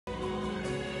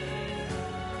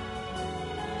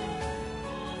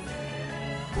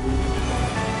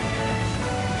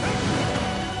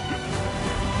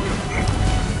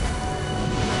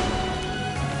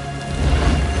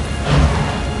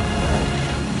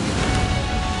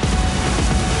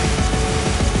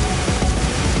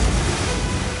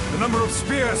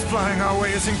flying our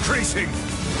way is increasing.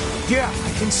 Yeah,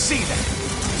 I can see that.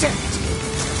 Damn it!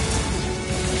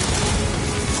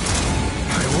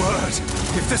 My word,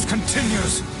 if this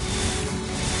continues...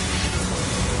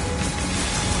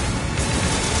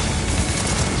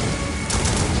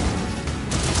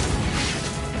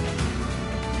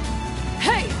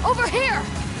 Hey, over here!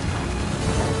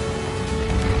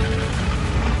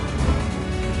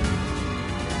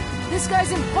 This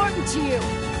guy's important to you,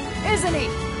 isn't he?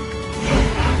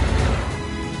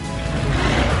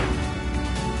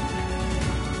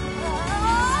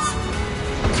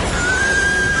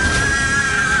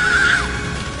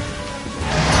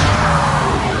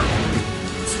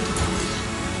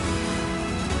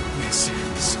 This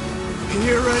is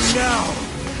here and now.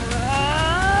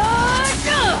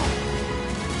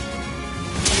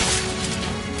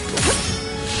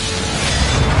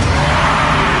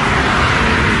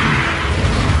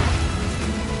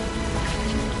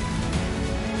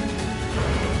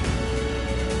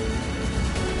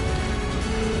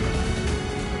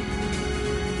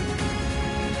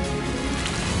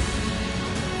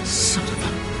 Son of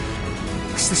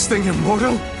a... Is this thing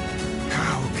immortal?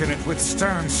 How can it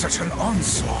withstand such an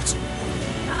onslaught?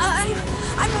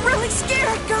 I'm really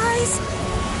scared, guys!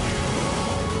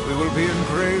 We will be in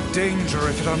grave danger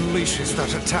if it unleashes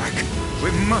that attack.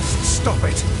 We must stop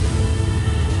it.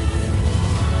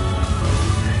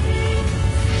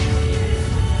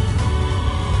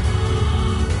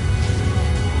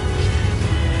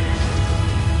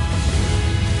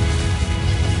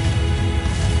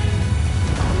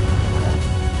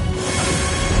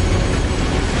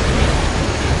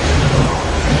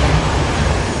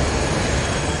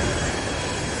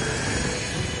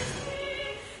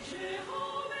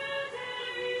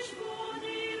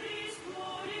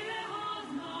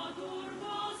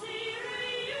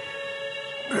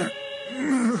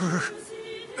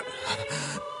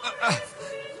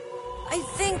 I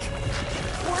think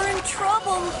we're in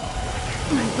trouble.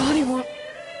 My body won't...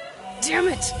 Damn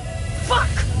it! Fuck!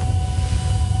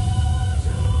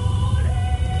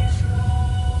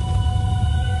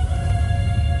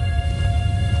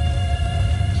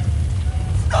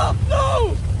 Stop!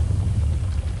 No!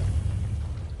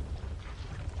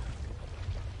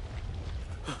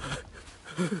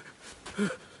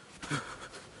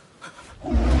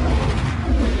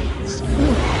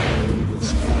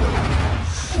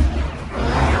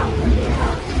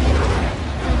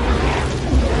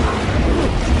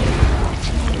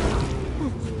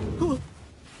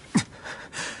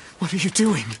 What are you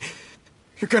doing?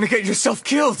 You're gonna get yourself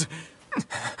killed!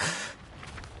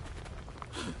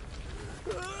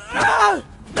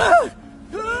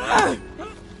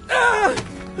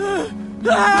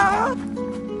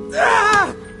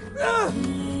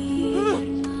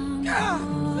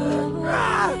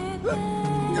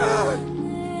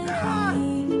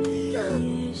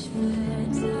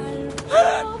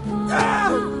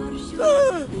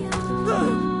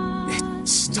 It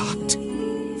stopped.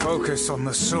 Focus on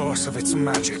the source of its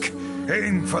magic.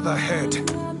 Aim for the head.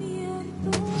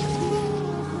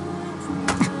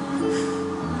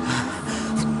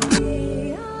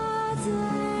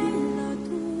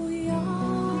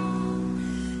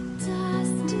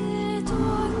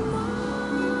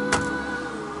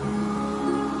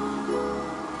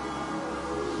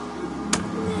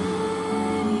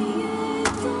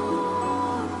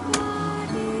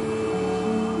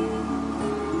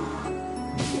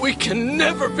 We can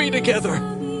never be together!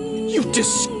 You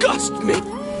disgust me!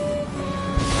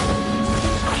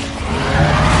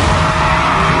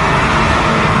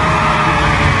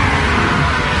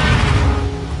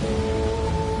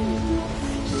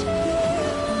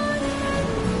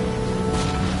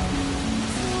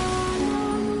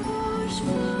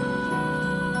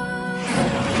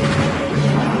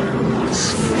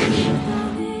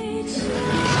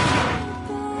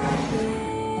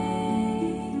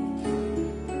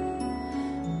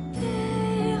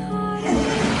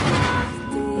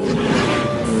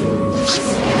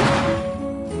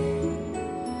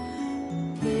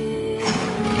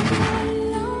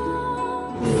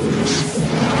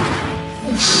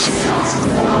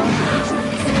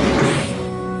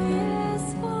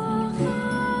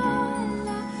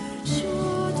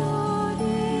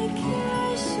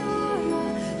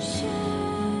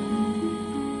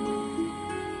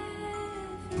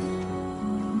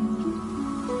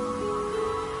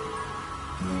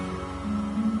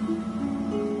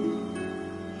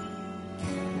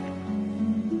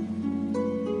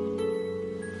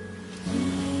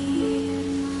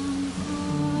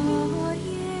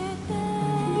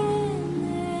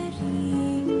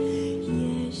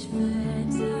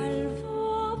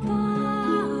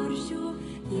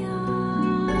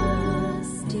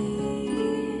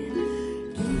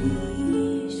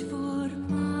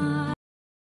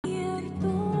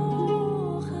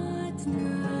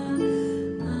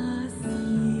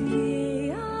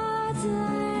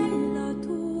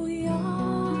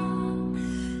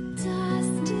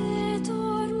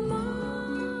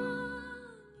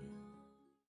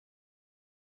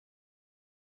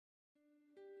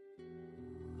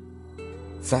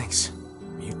 Thanks.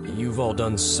 You've all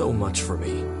done so much for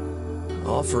me.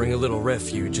 Offering a little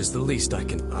refuge is the least I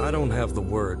can. I don't have the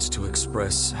words to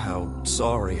express how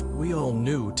sorry. We all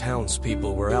knew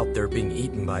townspeople were out there being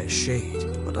eaten by a shade,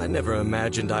 but I never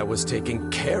imagined I was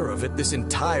taking care of it this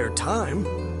entire time.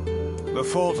 The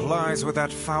fault lies with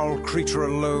that foul creature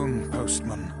alone,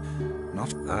 Postman.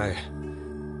 Not...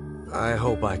 I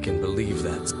hope I can believe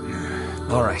that.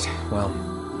 Alright, well,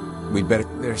 we'd better...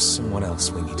 There's someone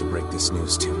else we need to break this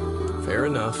news to. Fair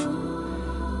enough.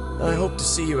 I hope to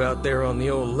see you out there on the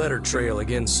old letter trail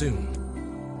again soon.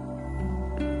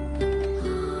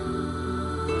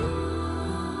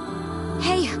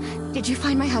 Hey, did you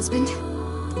find my husband?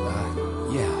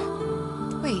 Yeah.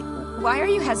 Wait, why are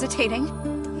you hesitating?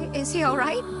 Is he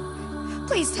alright?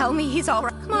 Please tell me he's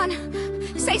alright. Come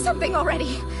on, say something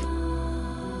already.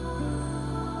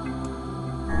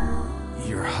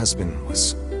 Your husband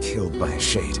was killed by a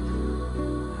shade.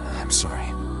 I'm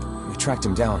sorry. We tracked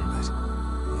him down, but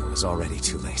it was already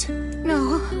too late.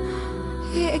 No,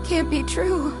 it can't be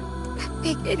true. That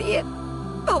big idiot,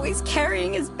 always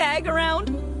carrying his bag around.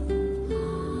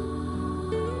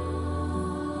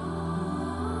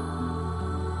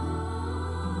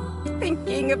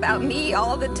 Thinking about me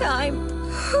all the time.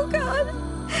 Oh God,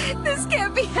 this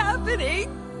can't be happening.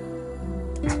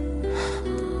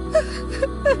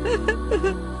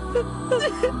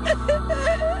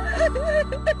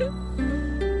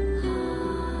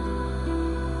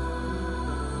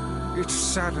 It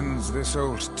saddens this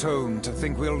old tone to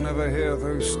think we'll never hear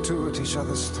those two at each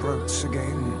other's throats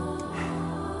again.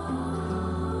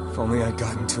 If only I'd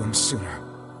gotten to him sooner.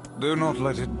 Do not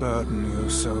let it burden you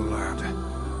so, lad.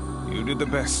 You did the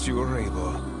best you were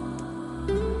able.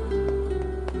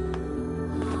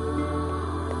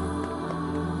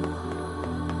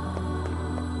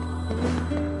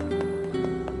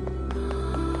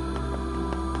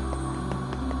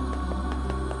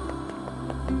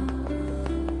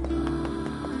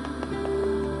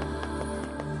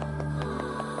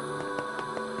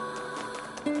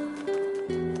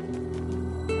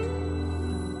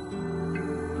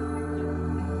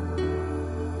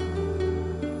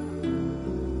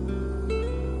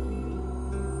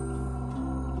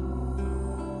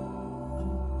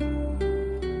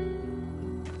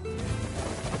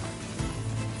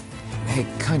 Hey,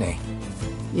 Kaine.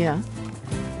 Yeah?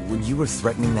 When you were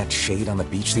threatening that shade on the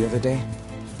beach the other day,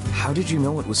 how did you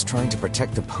know it was trying to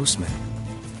protect the postman?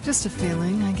 Just a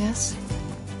feeling, I guess.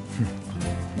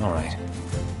 All right.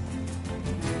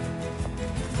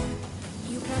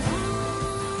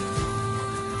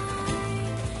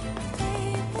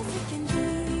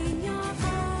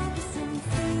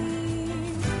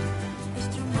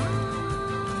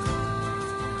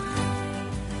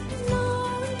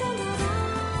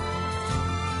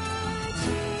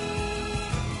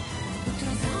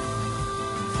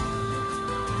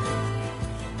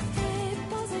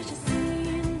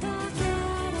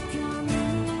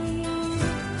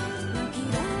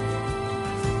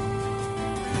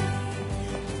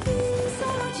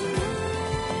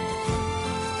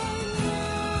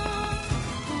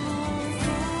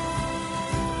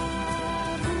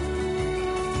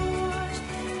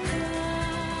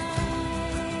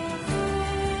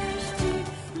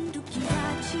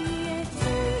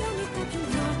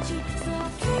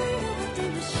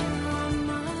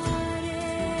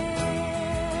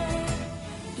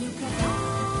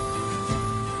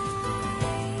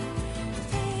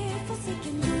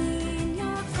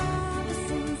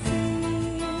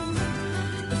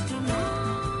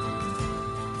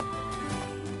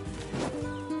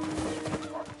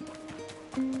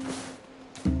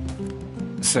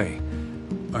 Say,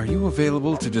 are you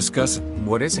available to discuss...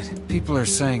 What is it? People are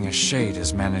saying a shade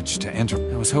has managed to enter.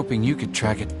 I was hoping you could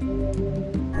track it.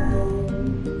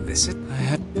 This it? I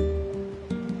had...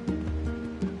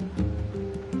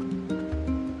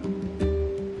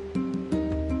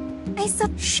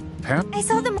 I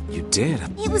saw them. You did?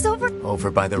 It was over. Over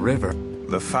by the river.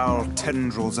 The foul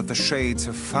tendrils of the shades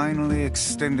have finally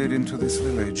extended into this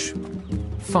village.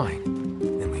 Fine.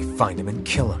 Then we find him and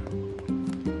kill him.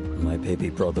 My baby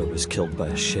brother was killed by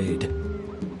a shade.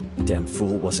 Damn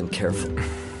fool wasn't careful.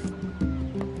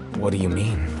 What do you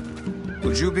mean?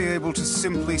 Would you be able to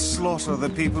simply slaughter the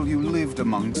people you lived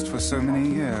amongst for so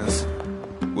many years?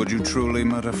 Would you truly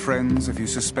murder friends if you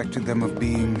suspected them of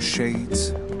being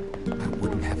shades? I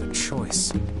wouldn't have a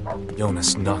choice.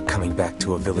 Jonas not coming back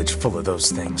to a village full of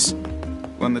those things.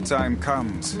 When the time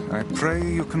comes, I pray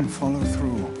you can follow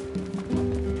through.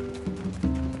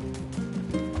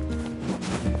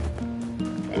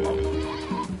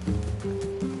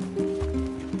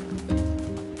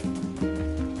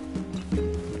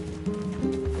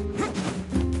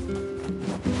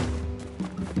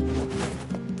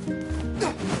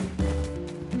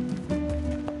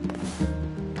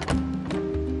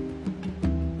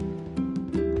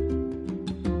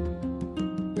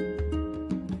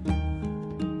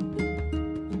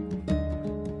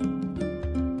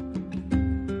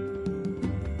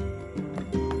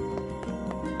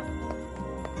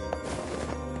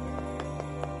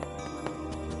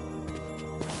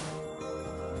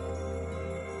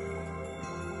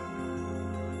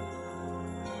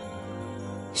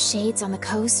 shades on the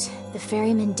coast, the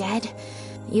ferryman dead.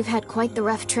 You've had quite the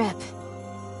rough trip.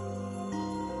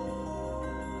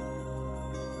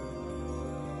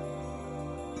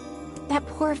 That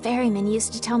poor ferryman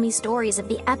used to tell me stories of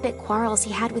the epic quarrels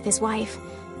he had with his wife.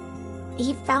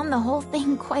 He found the whole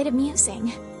thing quite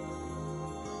amusing.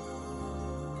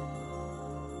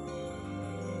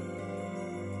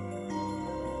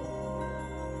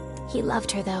 He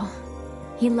loved her, though.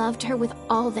 He loved her with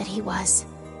all that he was.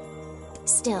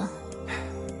 Still.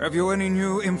 Have you any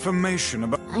new information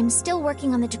about... I'm still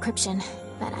working on the decryption,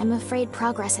 but I'm afraid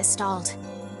progress has stalled.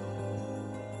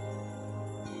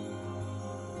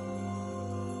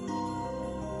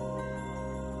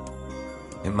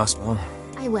 It must... Well...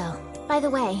 I will. By the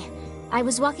way, I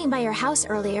was walking by your house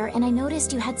earlier and I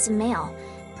noticed you had some mail.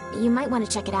 You might want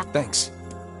to check it out. Thanks.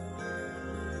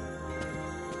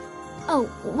 Oh,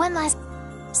 one last...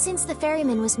 Since the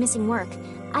ferryman was missing work,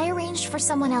 I arranged for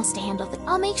someone else to handle it.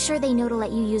 I'll make sure they know to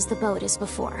let you use the boat as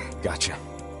before. Gotcha.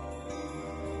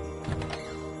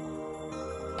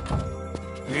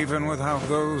 Even without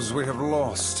those we have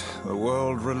lost, the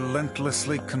world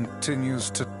relentlessly continues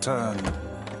to turn.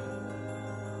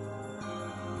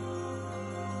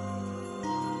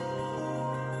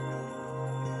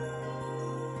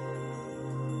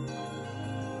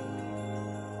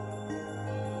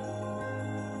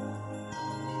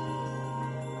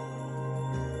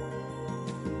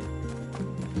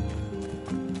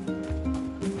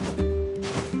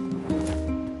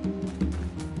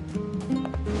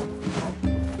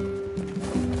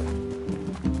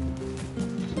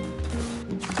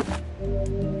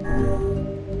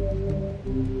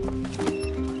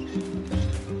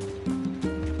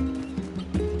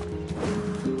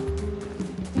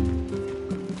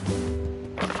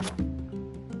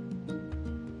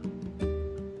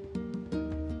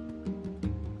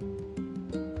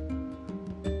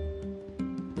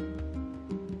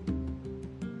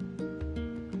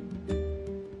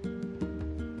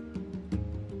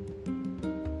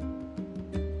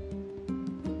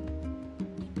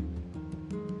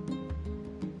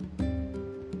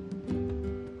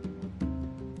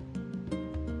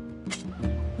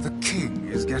 The king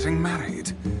is getting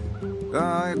married.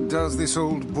 Does this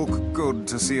old book good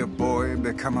to see a boy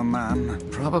become a man?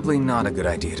 Probably not a good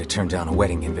idea to turn down a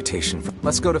wedding invitation from...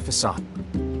 Let's go to Facade.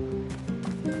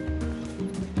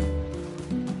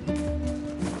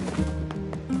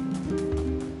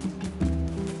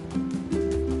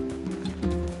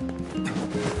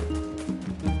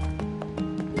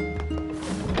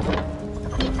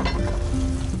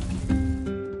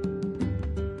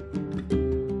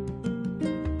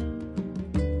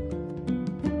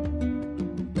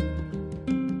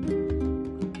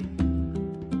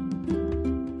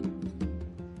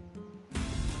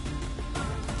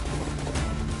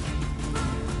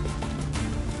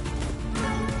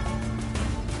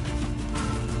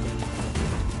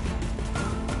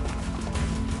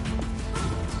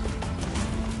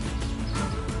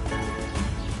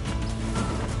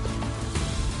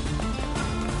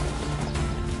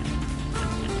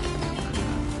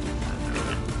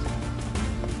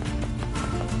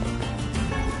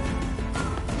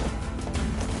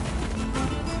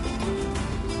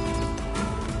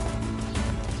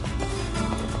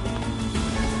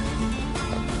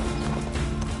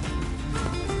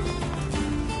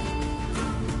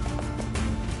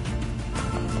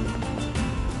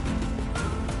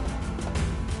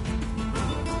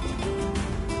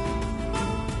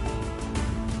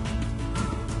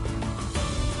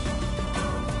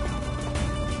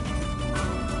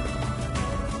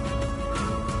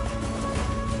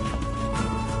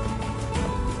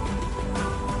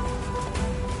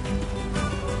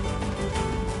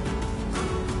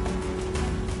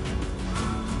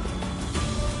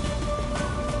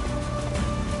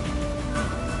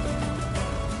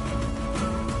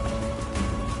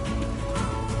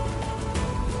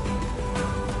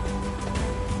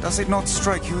 Does it not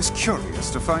strike you as curious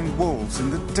to find wolves in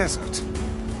the desert?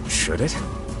 Should it?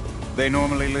 They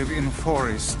normally live in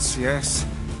forests, yes.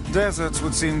 Deserts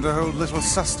would seem to hold little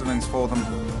sustenance for them.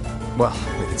 Well,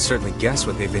 we could certainly guess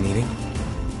what they've been eating.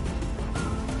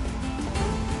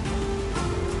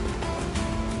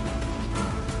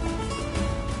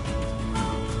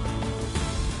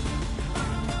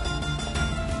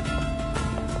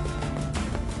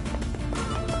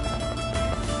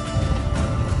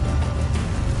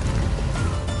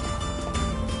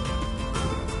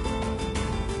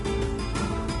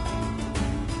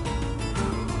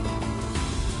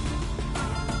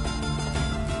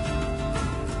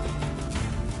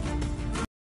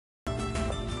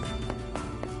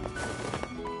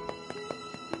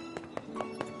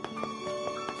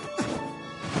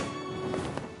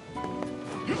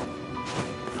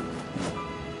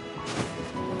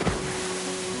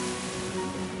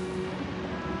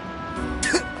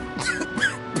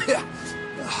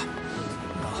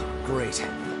 great.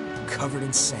 Covered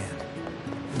in sand.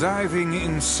 Diving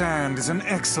in sand is an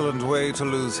excellent way to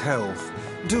lose health.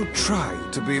 Do try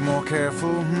to be more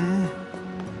careful, hmm?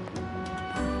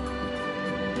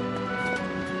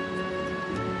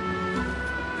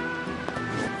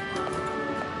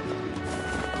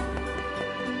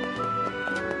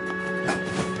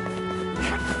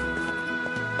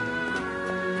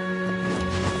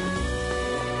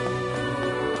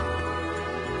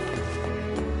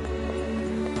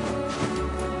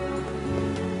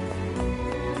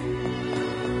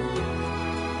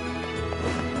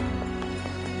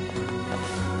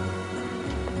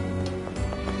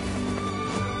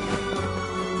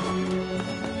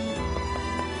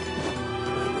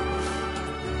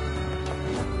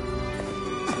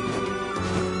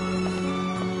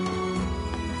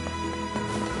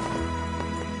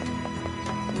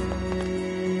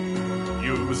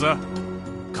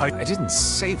 I didn't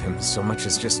save him so much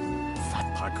as just... We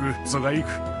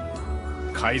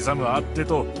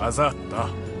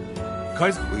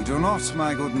do not,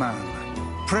 my good man.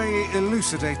 Pray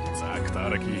elucidate.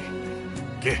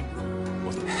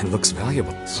 It looks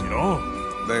valuable.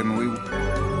 Then we...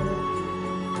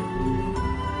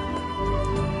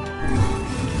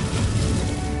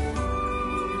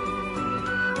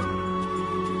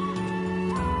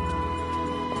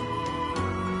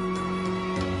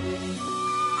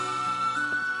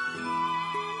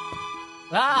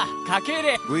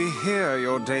 We hear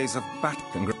your days of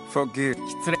battle. Forgive.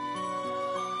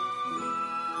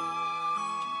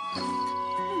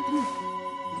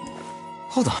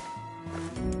 Hold on.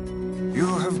 You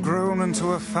have grown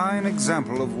into a fine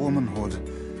example of womanhood.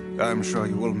 I'm sure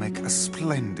you will make a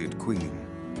splendid queen.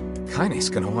 Kaine's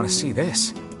gonna want to see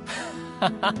this.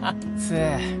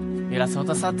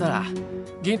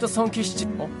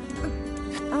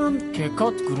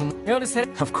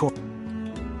 Of course.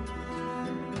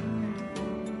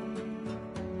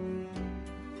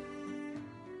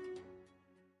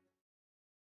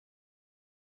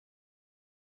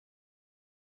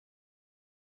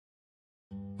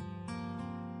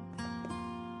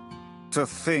 To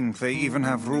think they even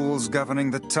have rules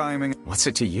governing the timing. What's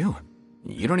it to you?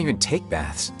 You don't even take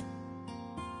baths.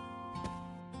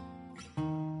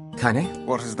 Kaine?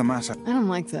 What is the matter? I don't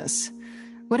like this.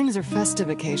 Weddings are festive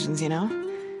occasions, you know?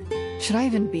 Should I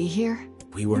even be here?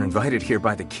 We were invited here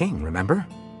by the king, remember?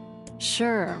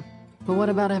 Sure. But what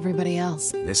about everybody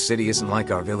else? This city isn't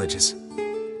like our villages.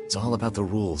 It's all about the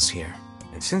rules here.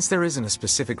 And since there isn't a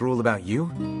specific rule about you,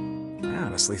 I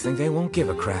honestly think they won't give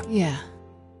a crap. Yeah.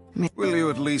 Will you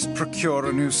at least procure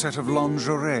a new set of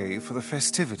lingerie for the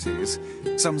festivities?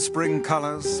 Some spring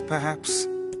colors, perhaps?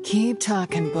 Keep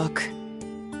talking, book.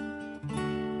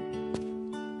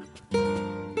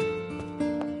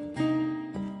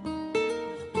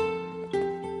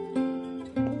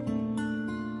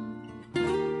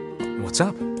 What's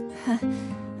up?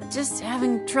 Just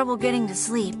having trouble getting to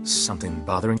sleep. Something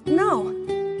bothering? No.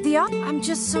 I'm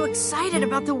just so excited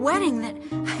about the wedding that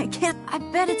I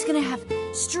bet it's gonna have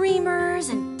streamers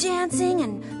and dancing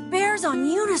and bears on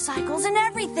unicycles and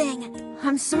everything.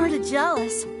 I'm sorta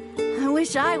jealous. I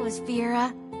wish I was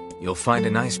Vera. You'll find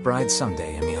a nice bride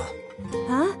someday, Emil.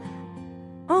 Huh?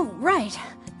 Oh, right.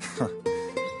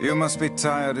 You must be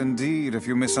tired indeed if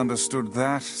you misunderstood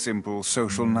that simple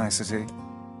social nicety.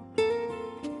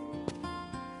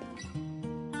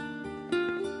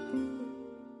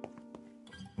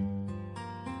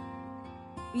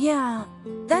 Yeah,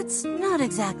 that's not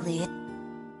exactly it.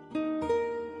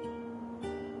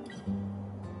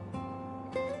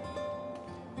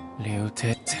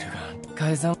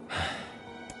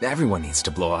 Everyone needs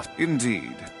to blow off.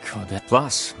 Indeed.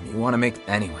 Plus, you want to make...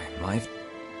 Anyway, life...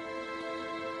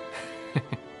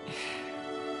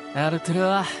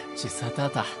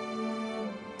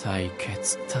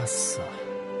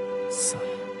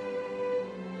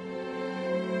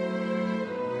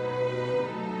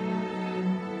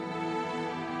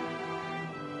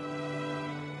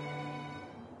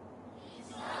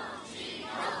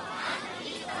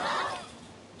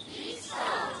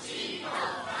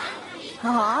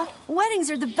 Aw,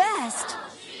 weddings are the best.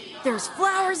 There's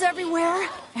flowers everywhere.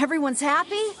 Everyone's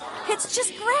happy. It's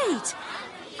just great.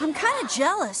 I'm kind of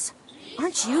jealous.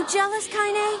 Aren't you jealous,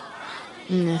 Kaine?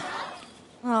 Nah.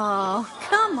 Oh,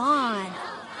 come on.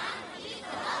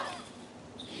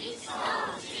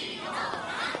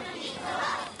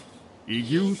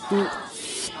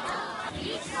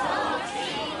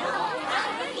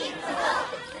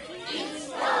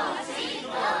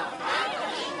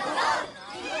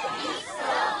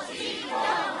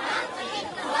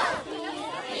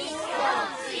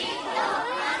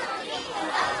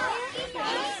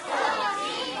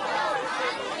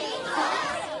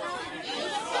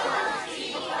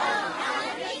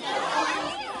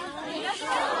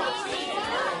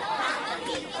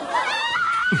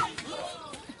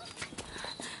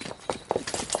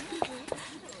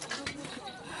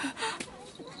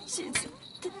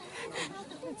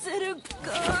 せるか。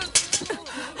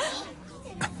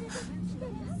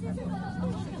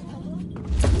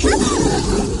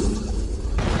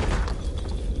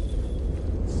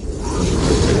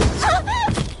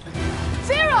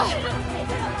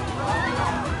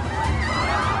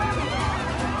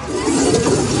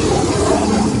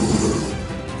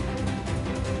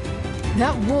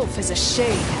That wolf is a shade.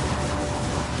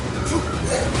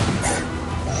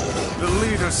 The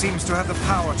leader seems to have the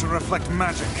power to reflect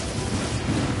magic.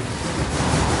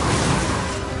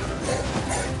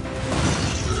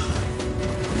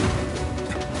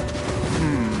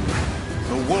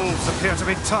 The wolves appear to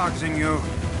be targeting you.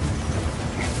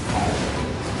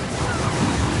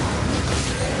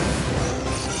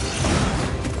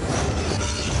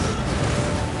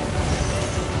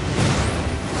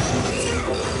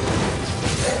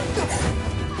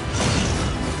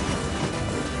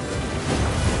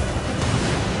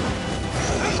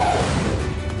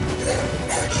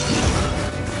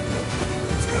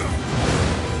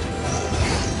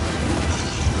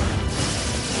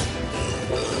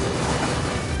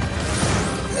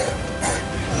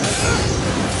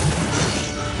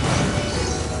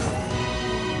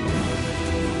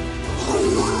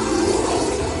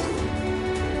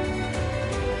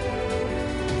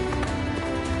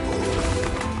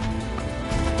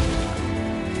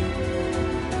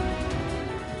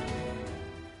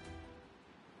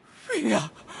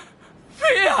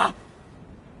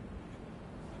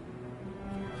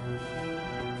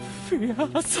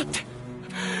 NieR さて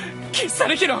喫茶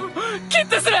歴のキッ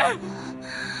トする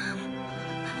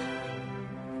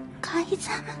改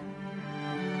ざん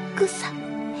草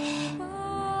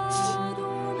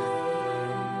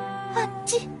あっ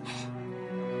ち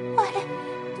あれ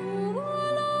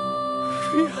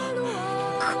NieR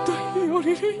答えより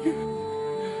れゆ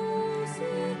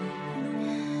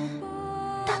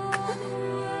たく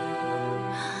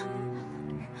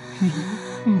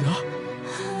なんだ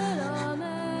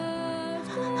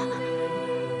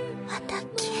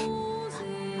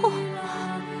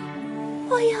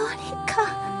おようにか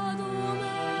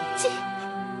ち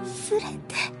すれて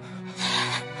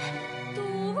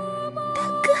た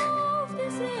く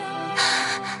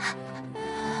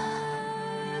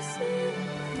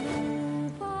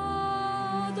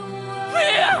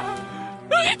NieR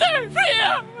見て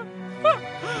NieR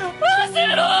教え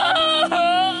ろ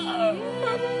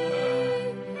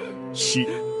し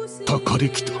たかれ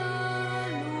きた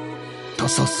た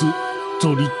さす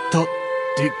ぞりたで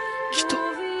きた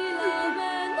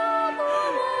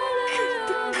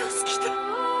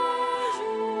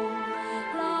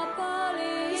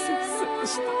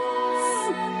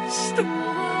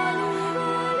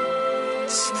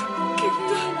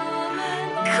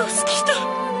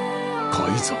改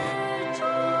ざん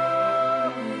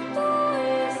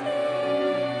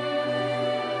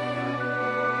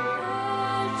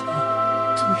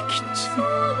敵地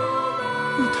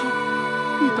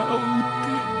歌を打って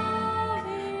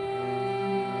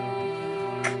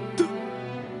くっと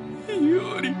よ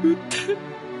り打って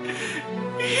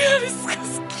やりすか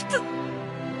すきた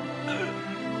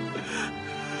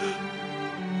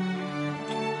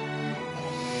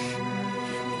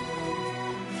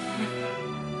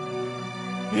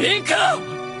インク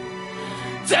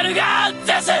ゼルガー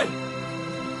ゼス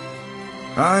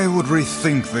I would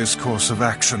rethink this course of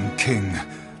action, King.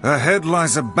 Ahead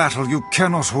lies a battle you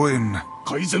cannot win.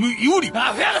 カイザムより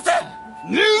アフェルス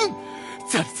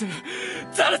ザルツ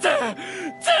ザルツゼ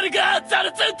ルガーザ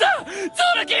ルツンだゾ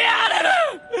ルキアレル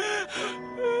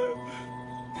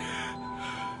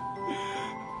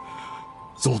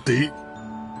ゾテ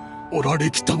おられ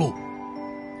きたご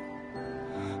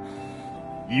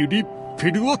ユリ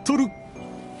ペルワトル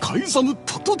カイザム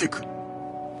タトデク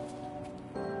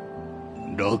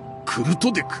ラクル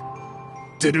トデク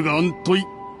ゼルガアントイ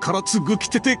カラツグキ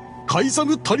テテカイザ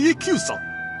ムタリエキューサ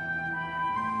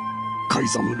カイ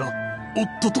ザムラ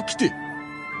夫と来て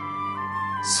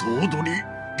ソードリ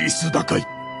リスダカイ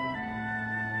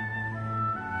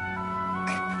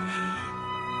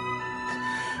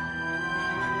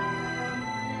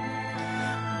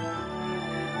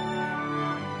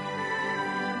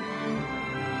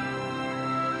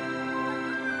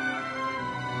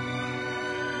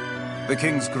The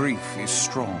king's grief is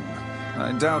strong.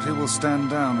 I doubt he will stand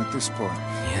down at this point.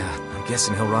 Yeah, I'm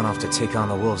guessing he'll run off to take on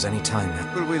the wolves any time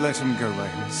now. Will we let him go by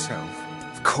himself?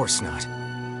 Of course not.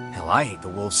 Hell, I hate the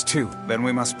wolves too. Then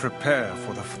we must prepare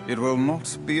for the... It will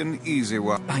not be an easy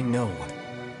one. I know.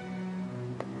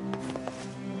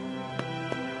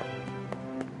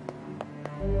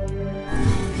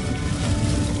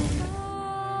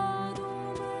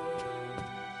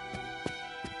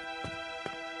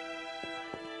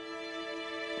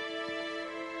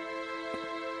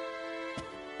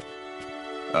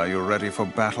 Are you ready for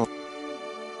battle?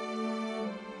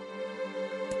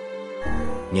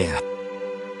 Yeah.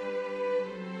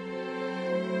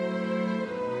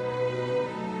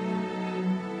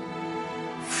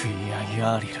 Fia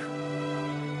Yaril.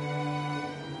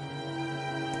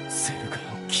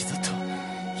 Sergan Kizato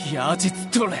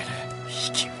Yajitsu Torel.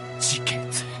 Hiki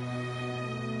Jiketsu.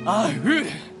 Ahu.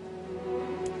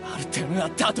 Artemu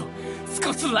Atato.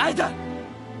 Skotsu Raida.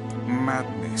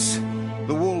 Madness.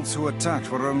 The wolves who attacked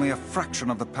were only a fraction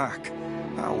of the pack.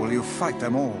 How will you fight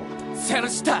them all?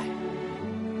 Serushtai.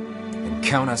 Then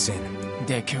count us in.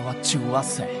 Deke wa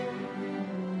chuwase.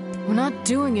 We're not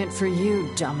doing it for you,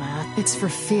 dumbass. It's for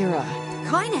Fira.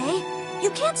 Kaine,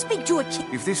 you can't speak to a kid.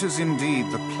 If this is indeed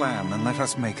the plan, then let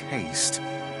us make haste.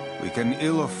 We can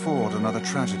ill afford another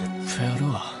tragedy.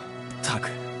 Farewell,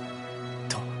 Taku.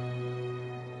 To.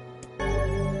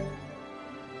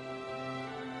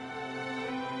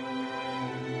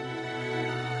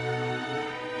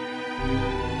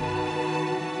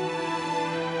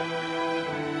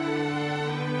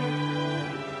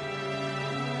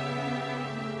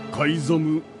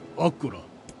 Kaizamu Akura.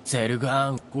 ゼル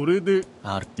ガンこれで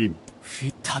あるティンフ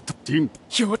ィタトティン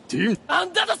ヒョティンあ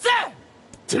んだとせ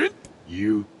ティン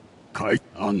ユカイ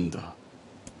アンダ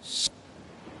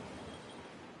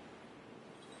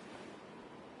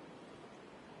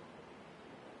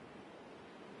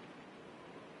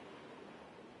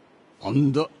ア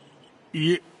ンダ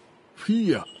いえフ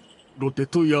ィアロテ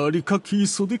とやりかき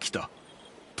そできた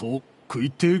と食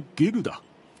いてゲルだ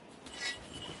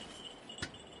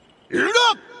エララー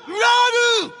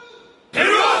ルヘ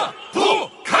ルアと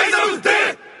カイザムで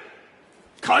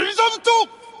カイザムと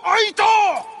アイタ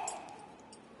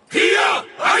フィ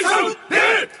アアイザム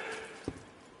で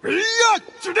フィア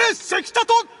チュレセキタ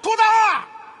とトだ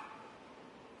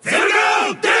ゼル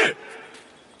ガンで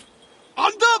ア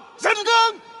ンダゼルガ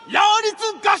ンヤーリツ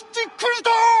ガスチクルト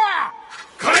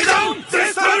カイザムゼ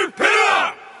スタルペ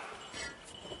ラ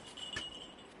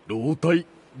老体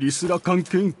リスラ関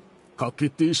係かけ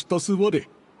てしたすわれ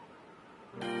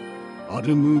ア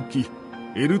ルムーキ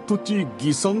エルトチ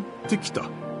ギサンってきた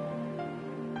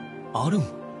あるん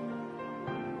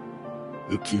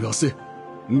浮きわせん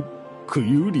ク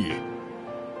ユリエ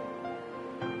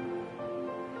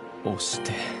押し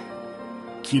て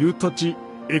キルタチ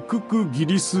エククギ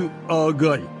リスアー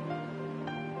ガイ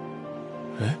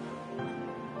え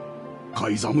カ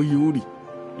イザムより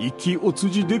生きおつ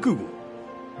じでくご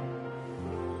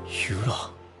ユラ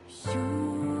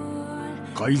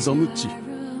カイザムチ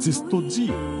ゼストジ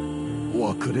ーお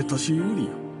わくれたしより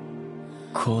よ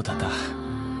こうだた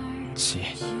ち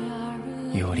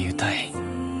より歌い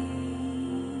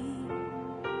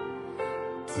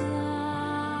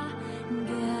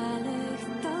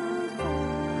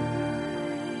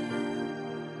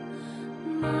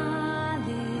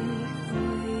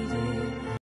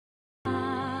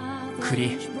ク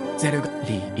リゼルガ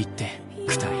リ行って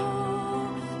クタイ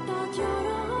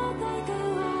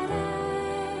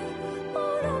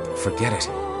Forget it.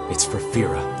 It's for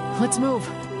Fira. Let's move.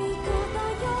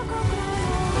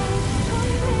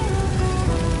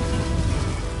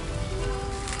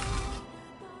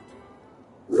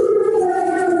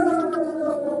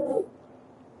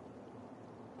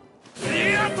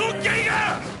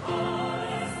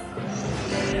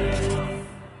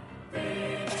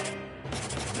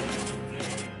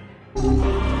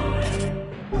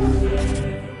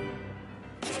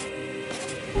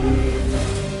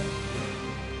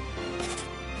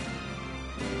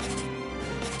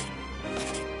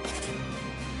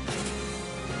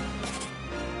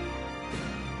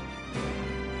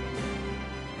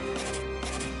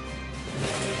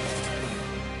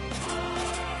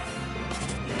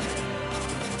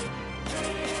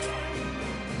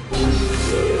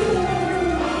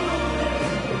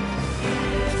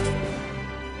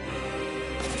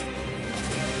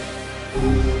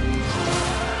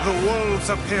 The wolves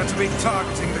appear to be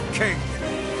targeting the king.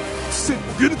 セ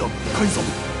ゲルダカイザム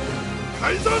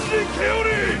カイザンにケオリ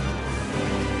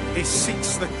He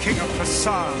seeks the king of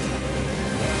Hassan.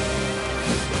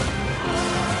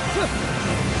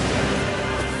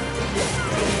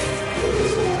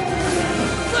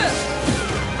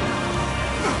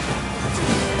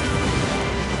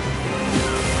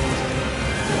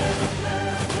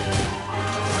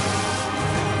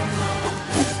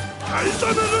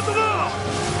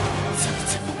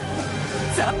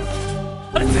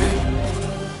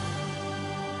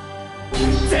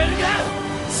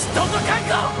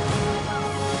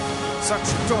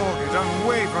 Such dogged,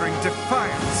 unwavering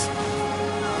defiance.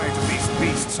 Why do these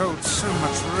beasts hold so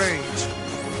much rage?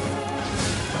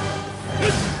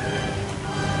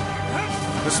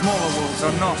 The The smaller wolves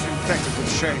are not infected with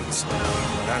shades.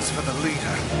 But as for the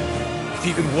leader... If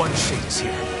even one shade is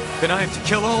here, then I have to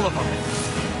kill all of them.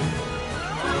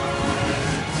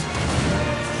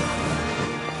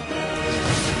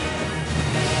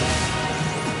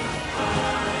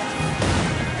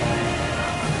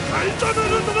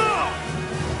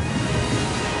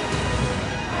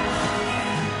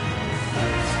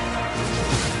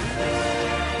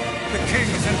 The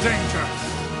king is in danger.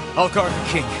 I'll guard the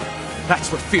king. That's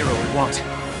what Firo would want.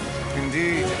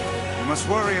 Indeed. You must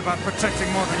worry about protecting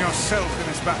more than yourself in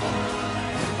this battle.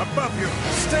 Above you,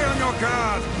 stay on your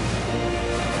guard!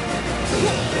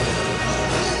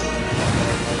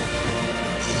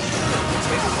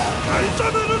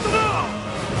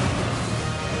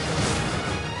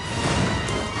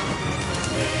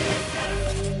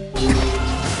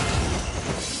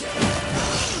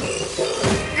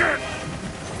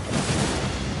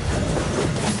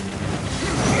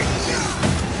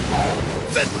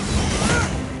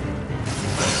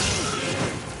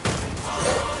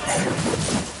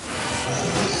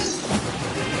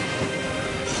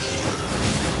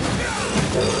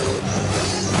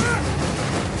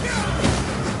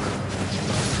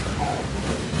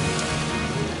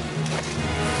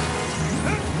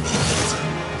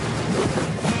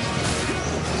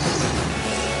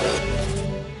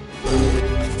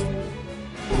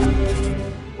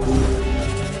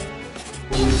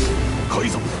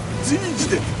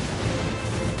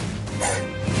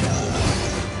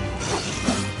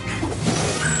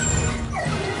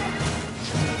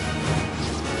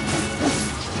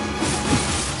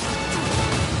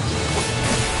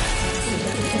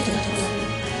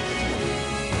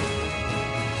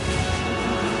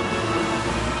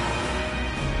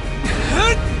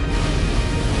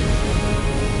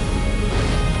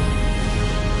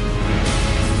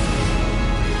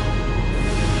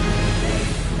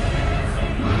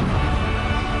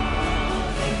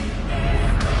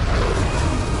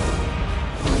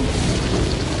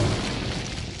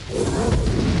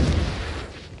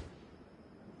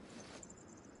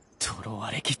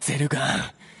ゼルガ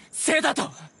ン、セダと、ユ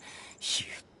ッ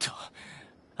と、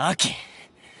アキ、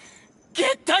ゲ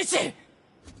ッタイシ。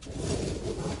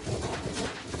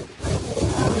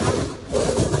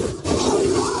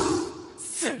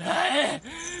スラエ、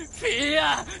フィ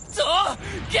アと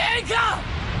ゲン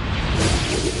カ。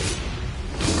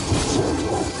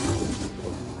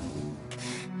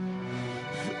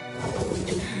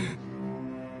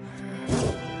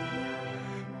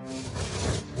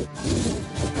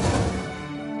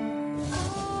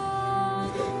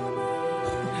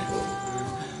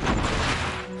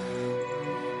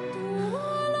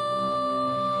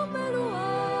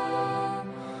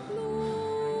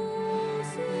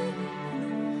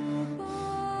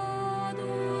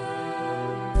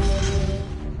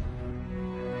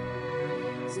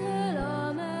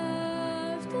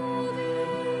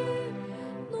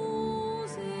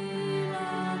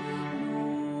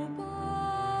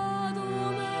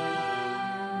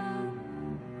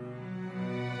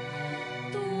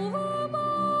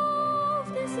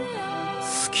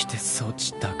来てそ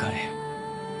ちたかれ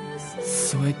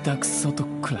そえたくそと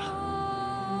くら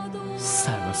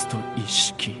サイロスと意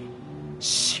識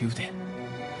シュデ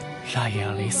ライ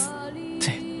アリス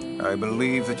テ I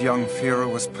believe that young Fira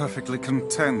was perfectly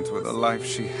content with the life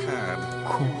she had.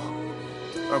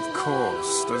 Of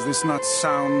course. Does this not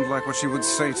sound like what she would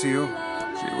say to you?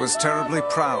 She was terribly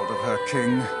proud of her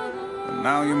king, and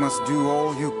now you must do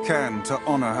all you can to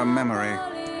honor her memory.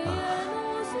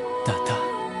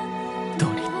 Data.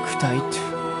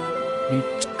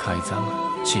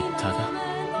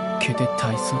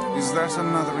 Is that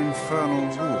another infernal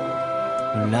rule?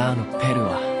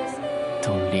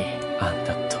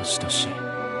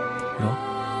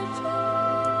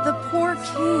 The poor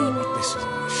king. This is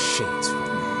all shades for me.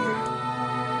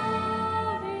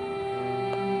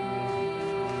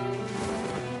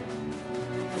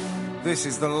 This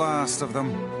is the last of them.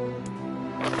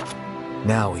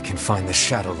 Now we can find the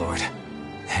Shadow Lord.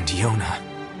 And Yona.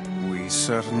 We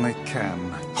certainly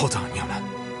can. Hold on, Yona.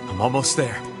 I'm almost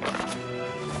there.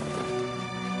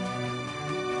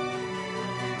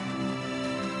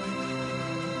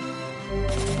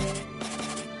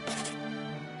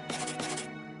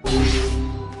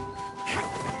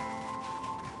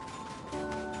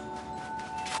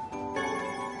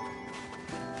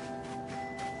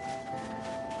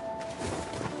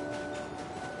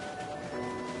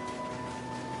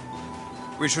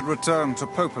 We should return to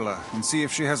Popola and see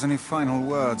if she has any final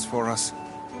words for us.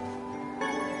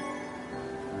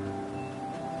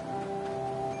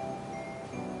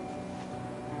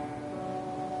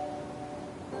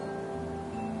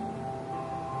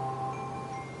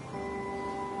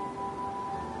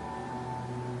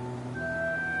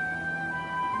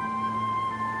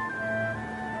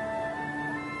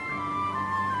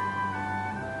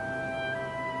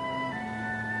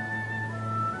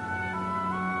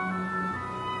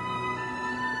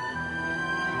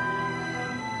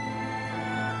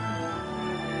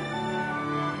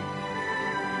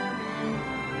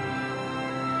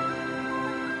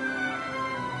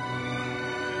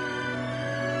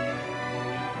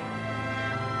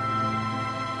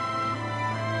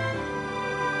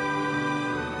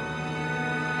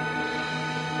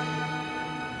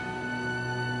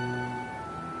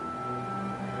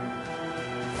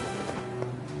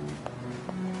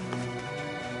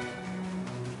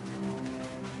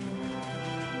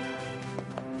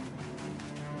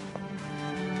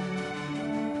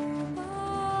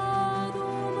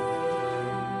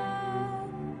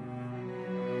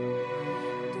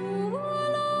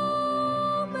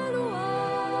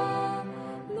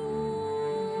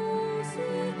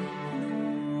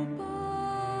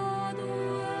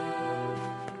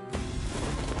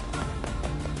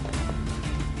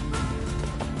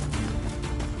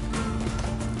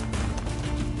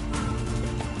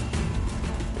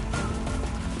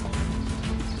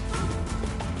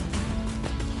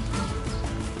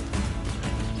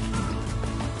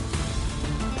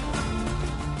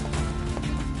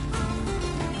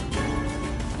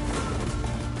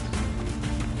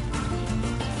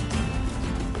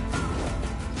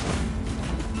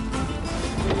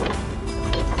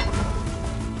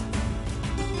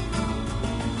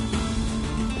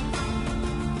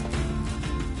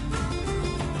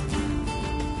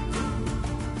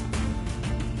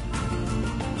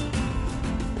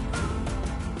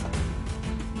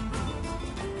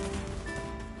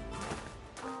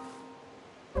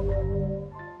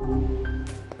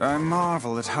 I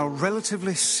marvel at how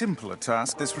relatively simple a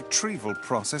task this retrieval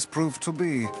process proved to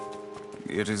be.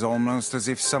 It is almost as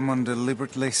if someone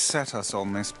deliberately set us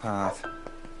on this path.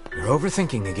 You're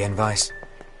overthinking again, Vice.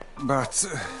 But...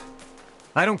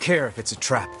 I don't care if it's a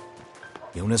trap.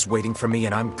 Yona's waiting for me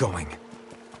and I'm going.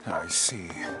 I see.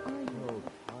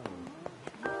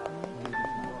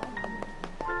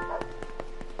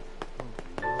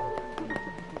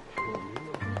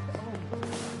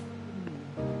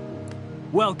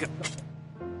 Welcome.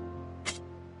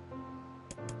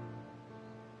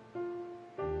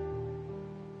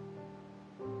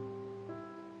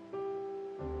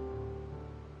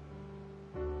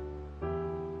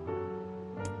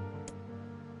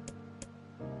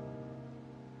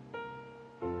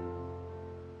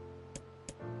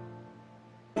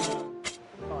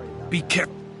 Be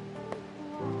careful.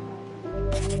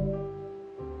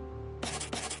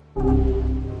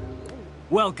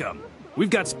 Welcome. We've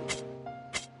got...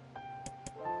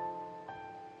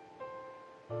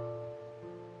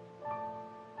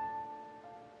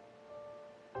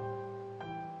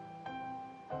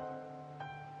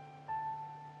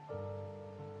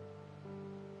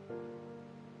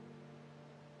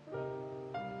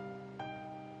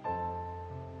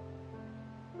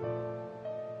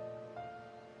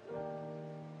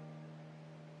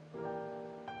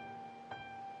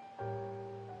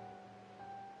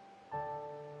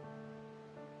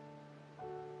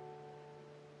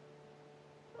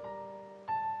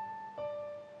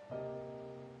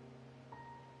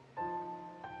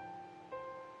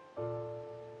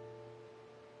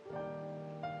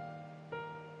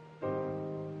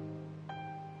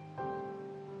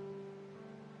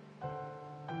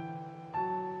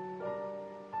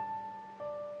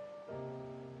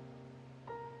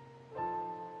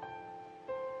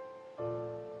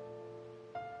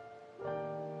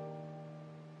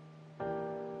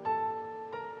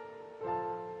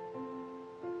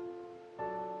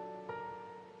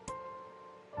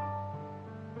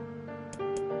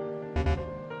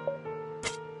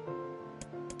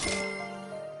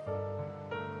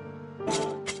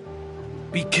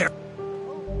 Be careful.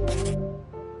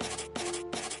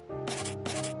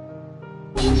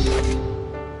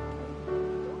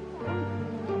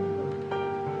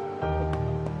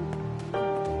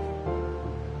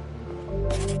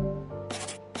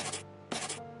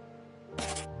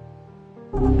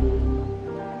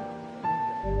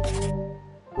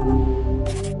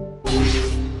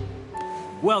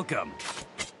 Welcome.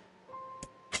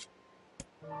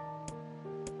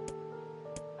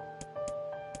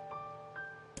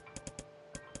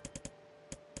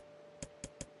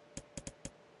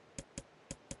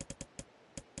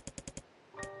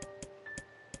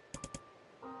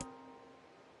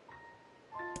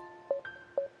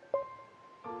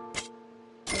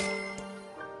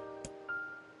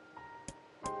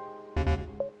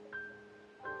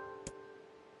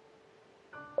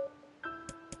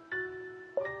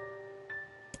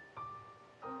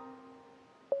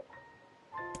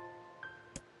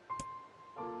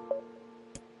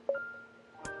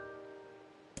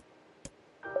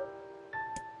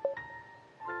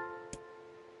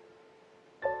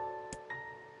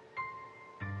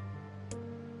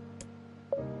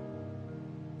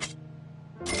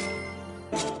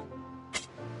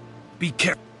 Be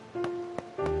careful.